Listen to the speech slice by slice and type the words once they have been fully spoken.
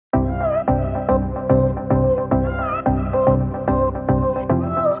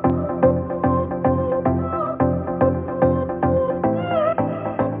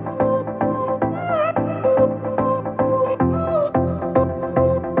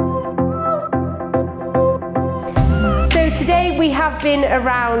we have been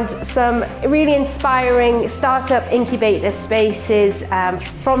around some really inspiring startup incubator spaces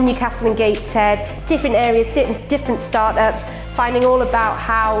from Newcastle and Gateshead, different areas, different startups, finding all about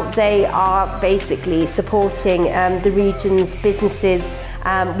how they are basically supporting the region's businesses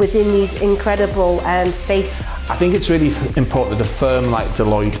within these incredible spaces. I think it's really important that a firm like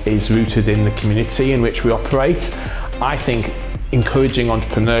Deloitte is rooted in the community in which we operate. I think encouraging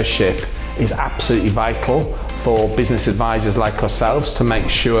entrepreneurship is absolutely vital for business advisors like ourselves to make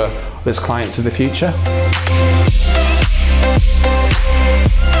sure there's clients of the future.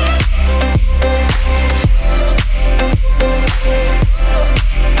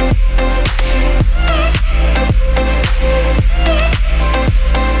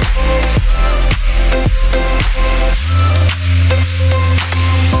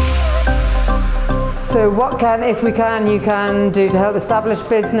 So what can, if we can, you can do to help establish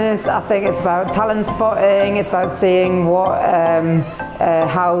business? I think it's about talent spotting, it's about seeing what,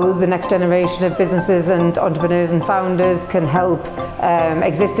 how the next generation of businesses and entrepreneurs and founders can help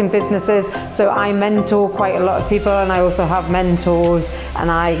existing businesses. So I mentor quite a lot of people, and I also have mentors,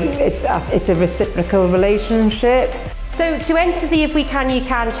 and it's a reciprocal relationship. So to enter the If We Can You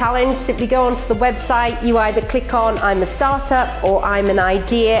Can challenge, simply go onto the website, you either click on I'm a startup or I'm an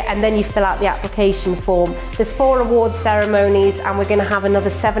idea, and then you fill out the application form. There's 4 award ceremonies, and we're going to have another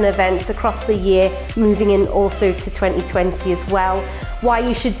 7 events across the year, moving in also to 2020 as well. Why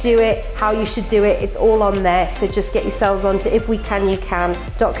you should do it, how you should do it, it's all on there. So just get yourselves onto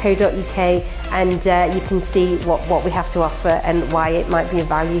ifwecanyoucan.co.uk and you can see what we have to offer and why it might be of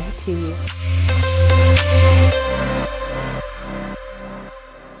value to you.